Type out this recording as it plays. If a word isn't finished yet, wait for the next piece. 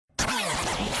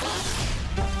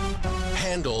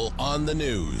Handel on the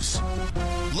News.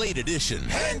 Late edition.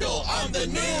 Handel on the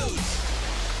News.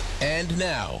 And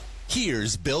now,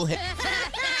 here's Bill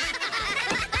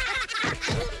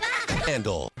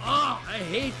Handel. Oh, I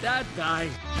hate that guy.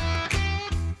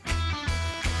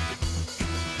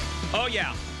 Oh,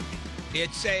 yeah.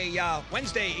 It's a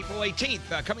Wednesday, April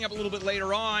 18th. Coming up a little bit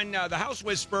later on, the House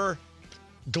Whisper,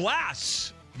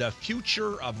 Glass, the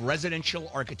future of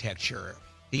residential architecture.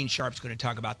 Dean Sharp's going to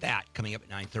talk about that coming up at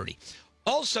 9:30.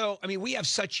 Also, I mean, we have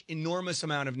such enormous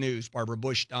amount of news. Barbara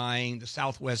Bush dying, the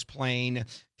Southwest plane,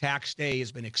 tax day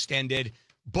has been extended.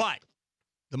 But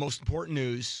the most important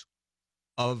news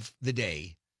of the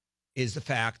day is the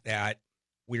fact that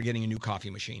we're getting a new coffee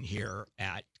machine here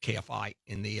at KFI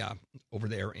in the over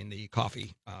there in the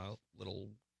coffee little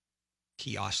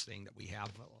kiosk thing that we have,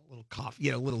 a little coffee,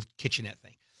 a little kitchenette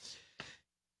thing.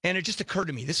 And it just occurred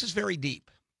to me, this is very deep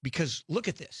because look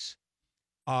at this.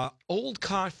 Old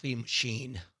coffee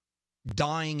machine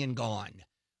dying and gone.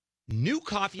 New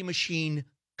coffee machine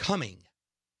coming.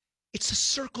 It's a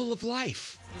circle of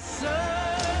life. The circle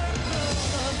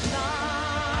of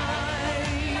life.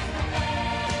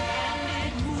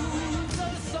 And it moves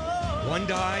us all. One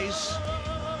dies,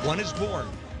 one is born.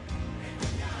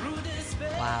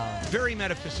 Wow. Very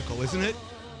metaphysical, isn't it?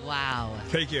 Wow.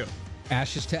 Thank you.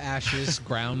 Ashes to ashes,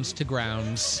 grounds to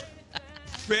grounds.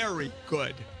 Very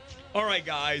good. All right,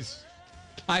 guys.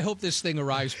 I hope this thing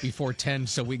arrives before 10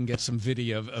 so we can get some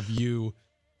video of you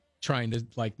trying to,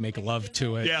 make love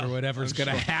to it or whatever's going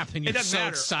to happen. You're so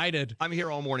excited. I'm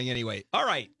here all morning anyway. All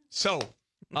right. So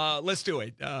let's do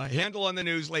it. Handel on the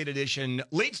News, late edition.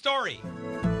 Lead story.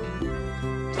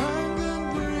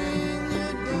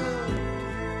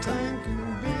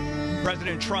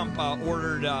 President Trump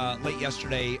ordered late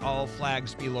yesterday all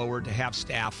flags be lowered to half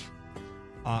staff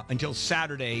until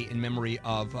Saturday in memory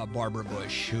of Barbara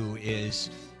Bush, who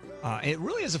is, it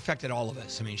really has affected all of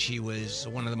us. I mean, she was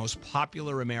one of the most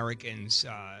popular Americans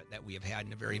that we have had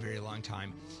in a very, very long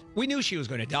time. We knew she was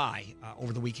going to die.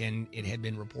 Over the weekend, it had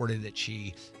been reported that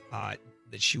she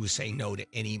was saying no to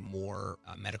any more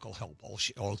medical help,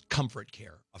 all comfort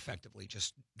care, effectively,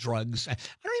 just drugs. I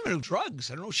don't even know drugs.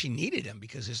 I don't know if she needed them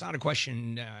because it's not a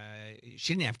question.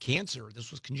 She didn't have cancer. This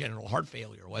was congenital heart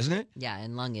failure, wasn't it? Yeah,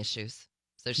 and lung issues.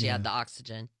 So she had the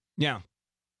oxygen. Yeah.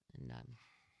 And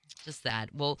just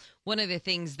that. Well, one of the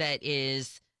things that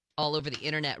is all over the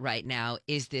internet right now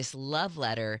is this love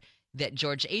letter that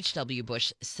George H.W.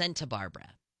 Bush sent to Barbara.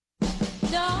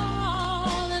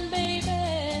 Darling, baby.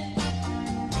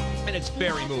 And it's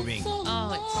very moving.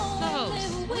 Oh, it's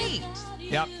so sweet.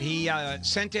 Yep. He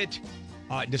sent it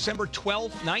December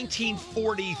 12th,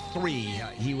 1943.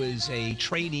 He was a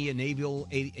trainee, a naval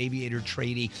aviator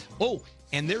trainee. Oh,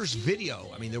 and there's video.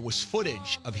 I mean, there was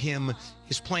footage of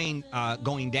his plane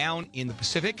going down in the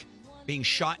Pacific, being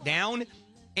shot down,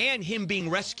 and him being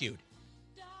rescued.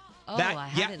 Oh, I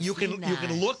haven't seen that. You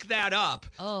can look that up.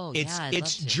 Oh,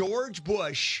 it's George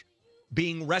Bush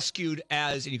being rescued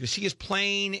and you can see his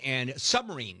plane and a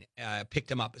submarine picked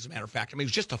him up, as a matter of fact. I mean, it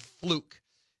was just a fluke.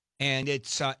 And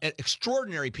it's an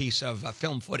extraordinary piece of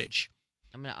film footage.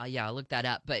 I'll look that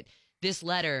up. But this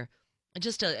letter,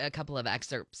 just a couple of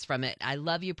excerpts from it. I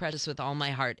love you, precious, with all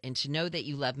my heart, and to know that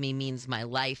you love me means my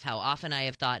life. How often I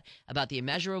have thought about the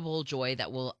immeasurable joy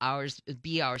that will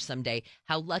be ours someday.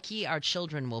 How lucky our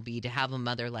children will be to have a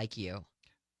mother like you.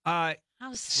 How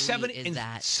sweet is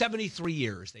that? 73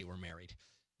 years they were married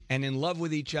and in love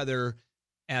with each other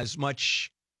as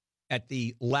much at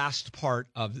the last part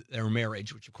of their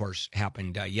marriage, which, of course,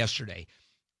 happened yesterday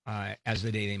as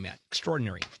the day they met.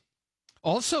 Extraordinary.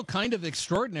 Also kind of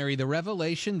extraordinary, the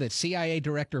revelation that CIA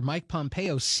Director Mike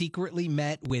Pompeo secretly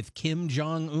met with Kim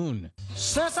Jong-un.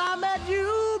 Since I met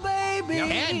you, baby.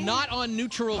 Yep. And not on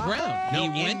neutral ground.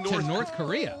 No, he went to North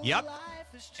Korea. Yep.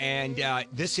 And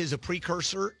this is a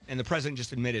precursor, and the president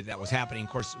just admitted that was happening.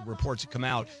 Of course, reports have come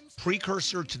out.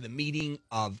 Precursor to the meeting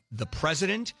of the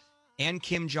president and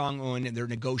Kim Jong-un, and they're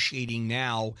negotiating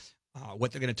now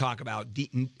what they're going to talk about,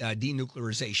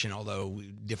 denuclearization, although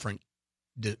different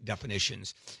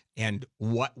definitions, and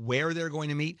where they're going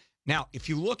to meet. Now, if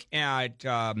you look at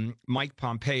Mike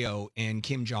Pompeo and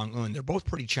Kim Jong-un, they're both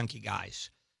pretty chunky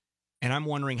guys. And I'm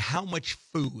wondering how much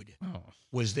food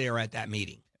was there at that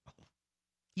meeting.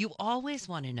 You always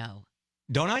want to know.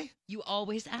 Don't I? You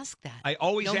always ask that. I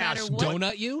always no ask.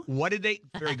 Donut you? What did they?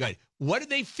 Very good. What did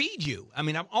they feed you? I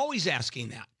mean, I'm always asking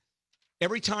that.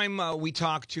 Every time we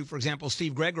talk to, for example,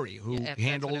 Steve Gregory, who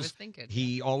handles,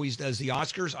 he always does the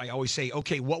Oscars. I always say,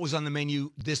 okay, what was on the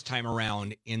menu this time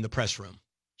around in the press room?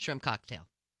 Shrimp cocktail.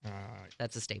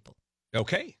 That's a staple.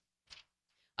 Okay.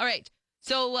 All right.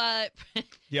 So is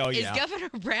yeah. Governor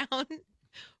Brown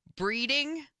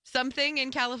breeding something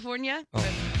in California.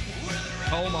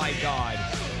 Oh my God.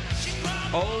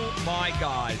 Oh my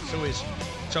God.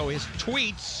 So his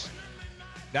tweets,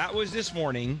 that was this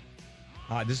morning.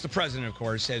 This is the president, of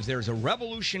course, says there's a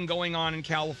revolution going on in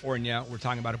California. We're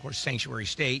talking about, of course, sanctuary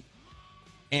state.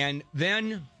 And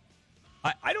then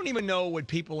I don't even know what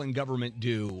people in government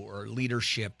do or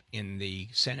leadership in the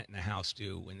Senate and the House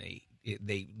do when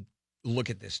they look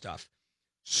at this stuff.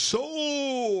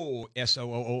 So,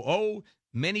 S-O-O-O-O,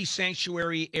 many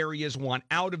sanctuary areas want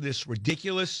out of this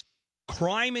ridiculous,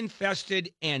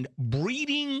 crime-infested, and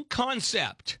breeding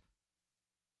concept.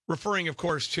 Referring, of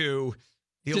course, to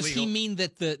the illegal. Does he mean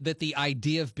that the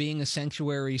idea of being a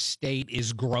sanctuary state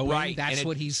is growing? Right. That's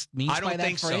what he means by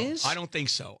that phrase? I don't think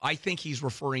so. I think he's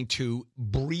referring to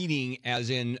breeding as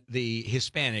in the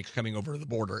Hispanics coming over the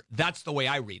border. That's the way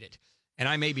I read it. And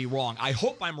I may be wrong. I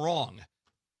hope I'm wrong.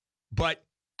 But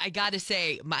I got to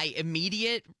say, my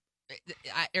immediate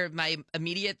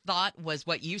thought was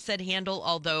what you said, Handel,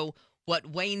 although what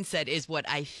Wayne said is what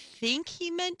I think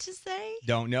he meant to say.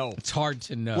 Don't know. It's hard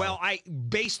to know. Well,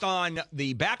 based on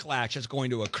the backlash that's going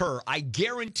to occur, I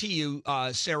guarantee you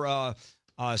Sarah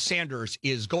Sanders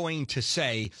is going to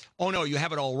say, oh, no, you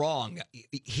have it all wrong.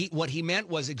 What he meant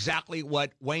was exactly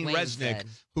what Wayne Resnick, said.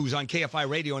 Who's on KFI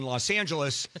radio in Los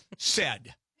Angeles,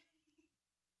 said.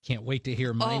 Can't wait to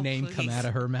hear my name come out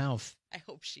of her mouth. I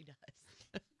hope she does.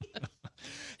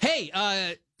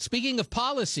 Hey, speaking of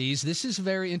policies, this is a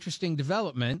very interesting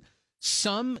development.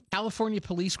 Some California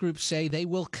police groups say they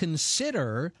will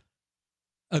consider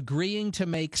agreeing to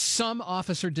make some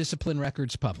officer discipline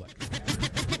records public.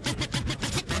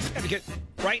 Yeah, because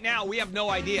right now, we have no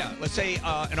idea. Let's say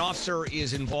an officer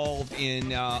is involved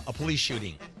in a police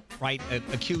shooting, right?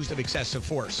 Accused of excessive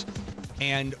force.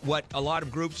 And what a lot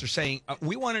of groups are saying,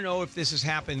 we want to know if this has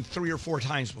happened 3 or 4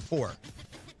 times before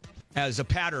as a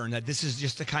pattern, that this is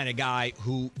just the kind of guy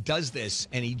who does this,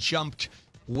 and he jumped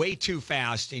way too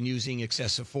fast in using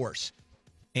excessive force.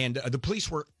 And the police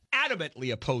were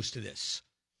adamantly opposed to this.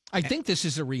 I think this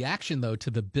is a reaction, though, to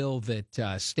the bill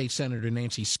that State Senator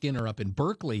Nancy Skinner up in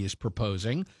Berkeley is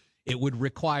proposing. It would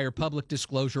require public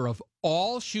disclosure of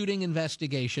all shooting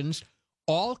investigations,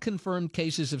 all confirmed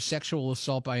cases of sexual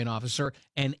assault by an officer,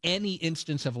 and any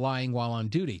instance of lying while on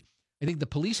duty. I think the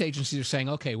police agencies are saying,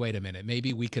 okay, wait a minute,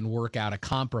 maybe we can work out a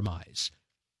compromise.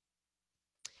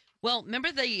 Well,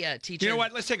 remember the teacher? You know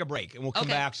what? Let's take a break, and we'll come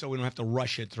back so we don't have to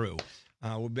rush it through.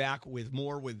 We're back with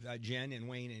more with Jen and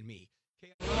Wayne and me.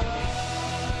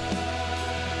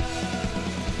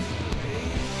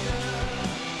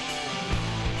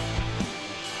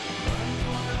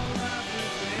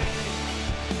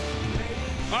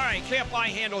 All right, KFI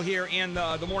Handel here and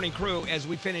the morning crew as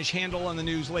we finish Handel on the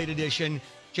News late edition.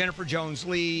 Jennifer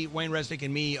Jones-Lee, Wayne Resnick,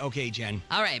 and me. Okay, Jen.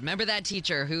 All right, remember that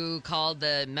teacher who called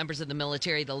the members of the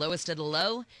military the lowest of the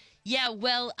low? Yeah,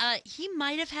 well, he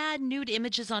might have had nude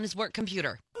images on his work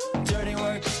computer. Dirty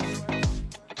work.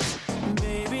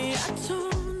 Baby, I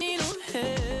don't need no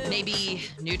help. Maybe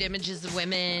nude images of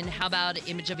women. How about an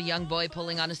image of a young boy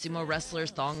pulling on a sumo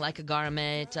wrestler's thong like a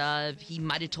garment? He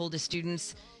might have told his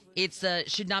students it's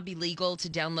should not be legal to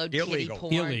download kitty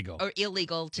porn.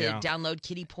 Illegal to download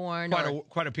kitty porn.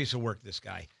 Quite a piece of work, this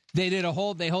guy. They did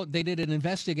they did an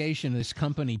investigation. This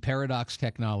company, Paradox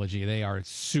Technology, they are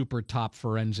super top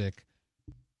forensic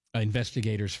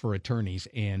investigators for attorneys,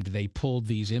 and they pulled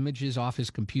these images off his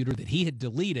computer that he had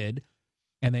deleted.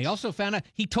 And they also found out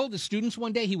he told the students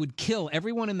one day he would kill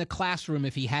everyone in the classroom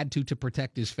if he had to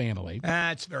protect his family.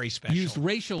 That's very special. Used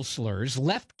racial slurs,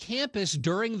 left campus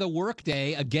during the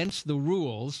workday against the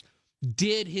rules,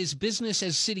 did his business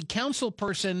as city council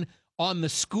person on the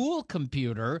school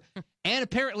computer, and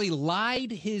apparently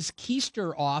lied his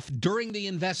keister off during the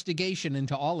investigation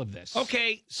into all of this.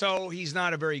 Okay, so he's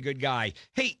not a very good guy.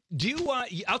 Hey, do you?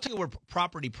 I'll tell you where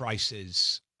property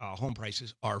prices, home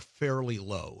prices, are fairly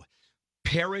low.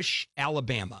 Parrish,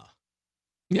 Alabama.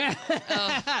 Yeah,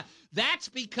 that's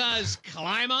because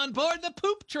climb on board the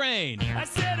poop train. I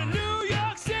said in New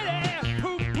York City,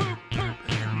 poop, poop, poop.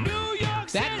 New York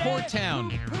City. That poor town.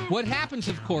 What happens,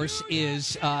 of course,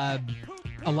 is a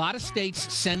lot of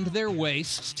states send their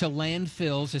wastes to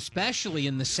landfills, especially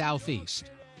in the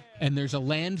southeast. And there's a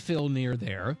landfill near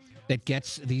there that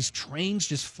gets these trains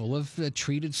just full of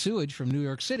treated sewage from New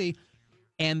York City.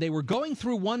 And they were going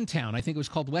through one town, I think it was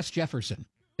called West Jefferson,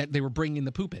 that they were bringing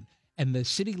the poop in. And the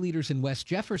city leaders in West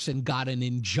Jefferson got an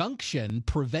injunction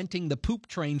preventing the poop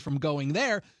train from going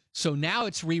there. So now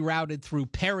it's rerouted through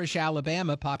Parrish,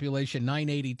 Alabama, population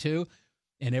 982.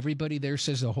 And everybody there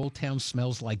says the whole town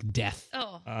smells like death.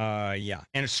 Oh. Yeah.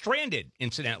 And it's stranded,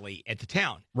 incidentally, at the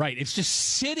town. Right. It's just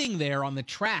sitting there on the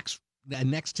tracks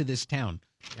next to this town.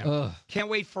 Yeah. Ugh. Can't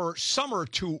wait for summer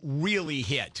to really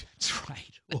hit. That's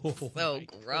right. Oh, So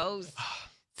gross.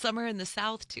 Summer in the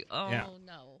South, too. Oh, Yeah.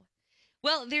 no.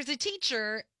 Well, there's a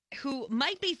teacher who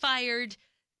might be fired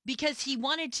because he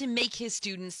wanted to make his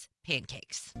students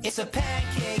pancakes. It's a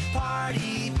pancake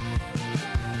party.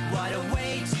 What a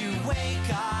way to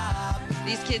wake up.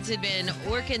 These kids had been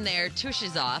working their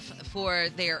tushes off for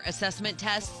their assessment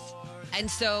tests. And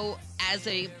so, as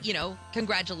a,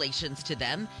 congratulations to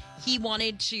them, he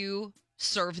wanted to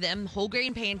serve them whole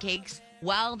grain pancakes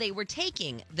while they were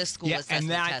taking the school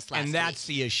assessment test last and that's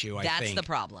week. the issue, I think. That's the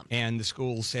problem. And the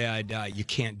school said, you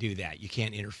can't do that. You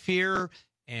can't interfere,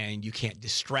 and you can't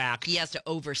distract. He has to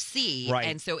oversee. Right.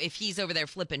 And so if he's over there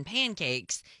flipping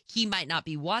pancakes, he might not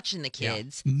be watching the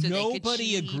kids. Yeah. So they could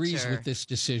Nobody cheat agrees or- with this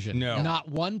decision. No. Not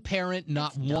one parent,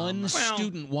 not one dumb.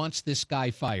 student wants this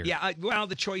guy fired. Yeah, well,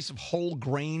 the choice of whole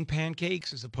grain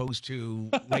pancakes as opposed to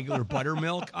regular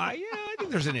buttermilk, I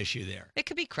think there's an issue there. It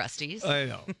could be Krusty's. I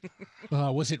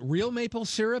know. Was it real maple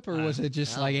syrup or was it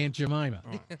just like Aunt Jemima?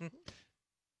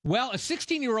 Well, a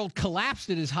 16-year-old collapsed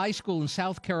at his high school in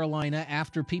South Carolina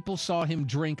after people saw him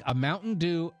drink a Mountain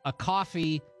Dew, a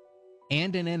coffee,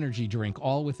 and an energy drink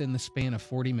all within the span of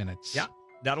 40 minutes. Yeah,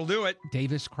 that'll do it.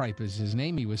 Davis Kripe is his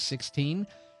name. He was 16,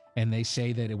 and they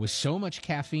say that it was so much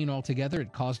caffeine altogether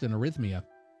it caused an arrhythmia.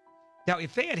 Now,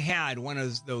 if they had had one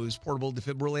of those portable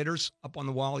defibrillators up on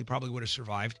the wall, he probably would have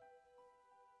survived.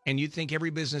 And you'd think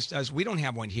every business does. We don't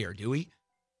have one here, do we?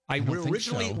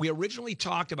 We originally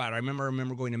talked about it. I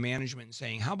remember going to management and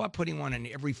saying, how about putting one on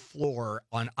every floor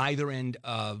on either end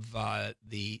of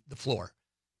the floor?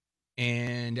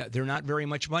 And they're not very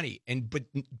much money. But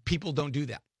people don't do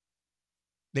that.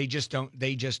 They just don't.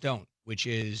 Which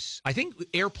is, I think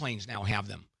airplanes now have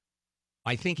them.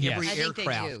 I think every I think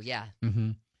aircraft. they do, yeah.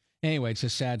 Mm-hmm. Anyway, it's a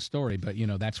sad story, but,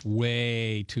 that's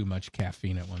way too much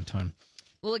caffeine at one time.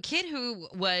 Well, a kid who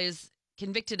was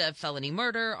convicted of felony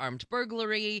murder, armed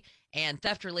burglary, and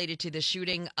theft related to the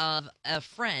shooting of a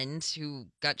friend who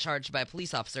got charged by a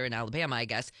police officer in Alabama, I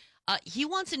guess. He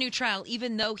wants a new trial,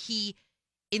 even though he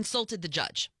insulted the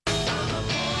judge.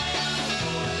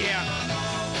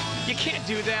 Yeah, you can't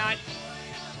do that.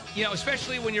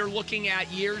 Especially when you're looking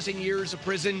at years and years of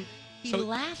prison. He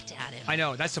laughed at him. I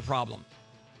know, that's the problem.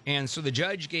 And so the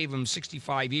judge gave him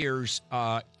 65 years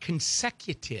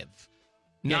consecutive.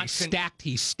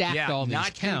 He stacked all these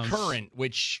not counts. Concurrent,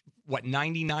 which,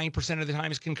 99% of the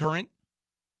time is concurrent?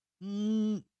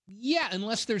 Yeah,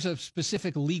 unless there's a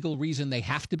specific legal reason they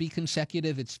have to be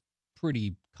consecutive, it's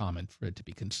pretty common for it to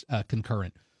be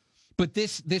concurrent. But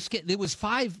this it was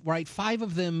 5, right? 5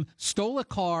 of them stole a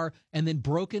car and then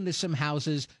broke into some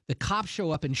houses. The cops show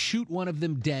up and shoot one of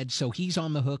them dead, so he's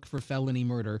on the hook for felony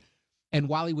murder. And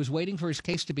while he was waiting for his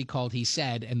case to be called, he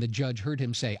said, and the judge heard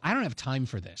him say, "I don't have time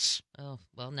for this." Oh,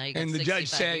 well, now you got And the 65 judge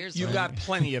said, years "You left. got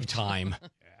plenty of time."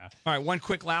 Yeah. All right, one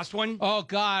quick last one. Oh,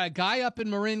 God, a guy up in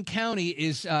Marin County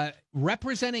is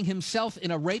representing himself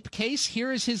in a rape case.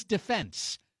 Here is his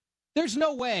defense. There's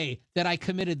no way that I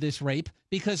committed this rape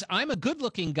because I'm a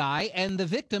good-looking guy and the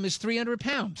victim is 300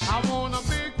 pounds. I want a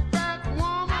big fat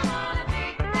woman.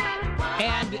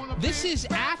 And this is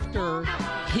after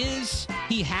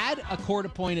he had a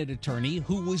court-appointed attorney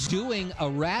who was doing a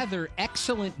rather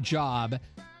excellent job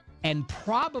and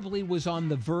probably was on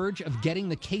the verge of getting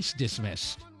the case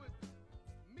dismissed.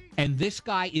 And this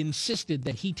guy insisted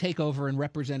that he take over and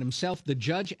represent himself. The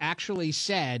judge actually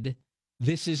said,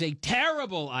 this is a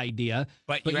terrible idea,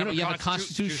 but you have a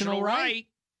constitutional right.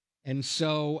 And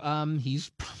so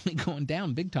he's probably going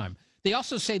down big time. They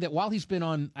also say that while he's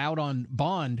been out on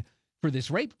bond for this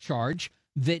rape charge,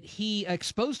 that he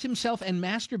exposed himself and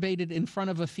masturbated in front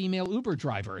of a female Uber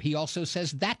driver. He also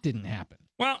says that didn't happen.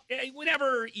 Well,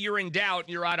 whenever you're in doubt and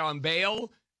you're out on bail,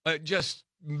 just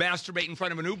masturbate in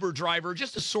front of an Uber driver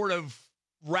just to sort of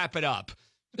wrap it up.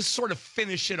 Just sort of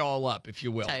finish it all up, if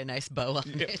you will. Tie a nice bow on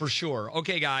it. For sure.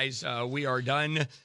 Okay, guys, we are done